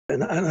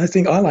And I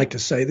think I like to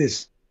say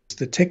this: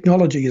 the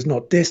technology is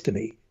not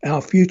destiny.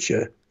 Our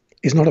future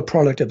is not a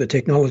product of the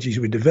technologies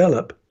we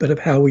develop, but of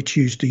how we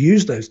choose to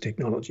use those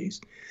technologies.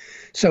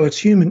 So it's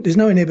human. There's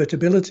no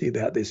inevitability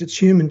about this. It's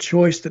human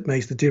choice that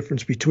makes the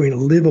difference between a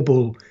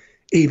livable,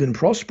 even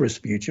prosperous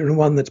future and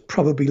one that's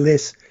probably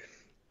less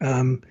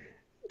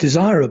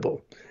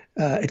desirable.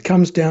 It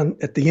comes down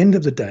at the end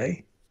of the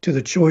day to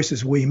the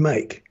choices we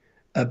make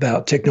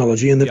about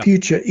technology, and the Yeah.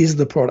 future is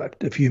the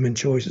product of human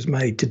choices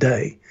made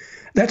today.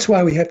 That's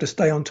why we have to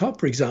stay on top,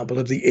 for example,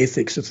 of the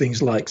ethics of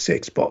things like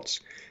sex bots,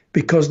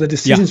 because the Yeah.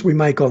 decisions we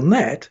make on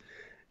that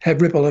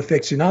have ripple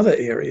effects in other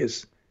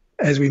areas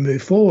as we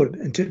move forward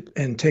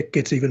and tech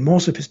gets even more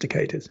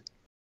sophisticated.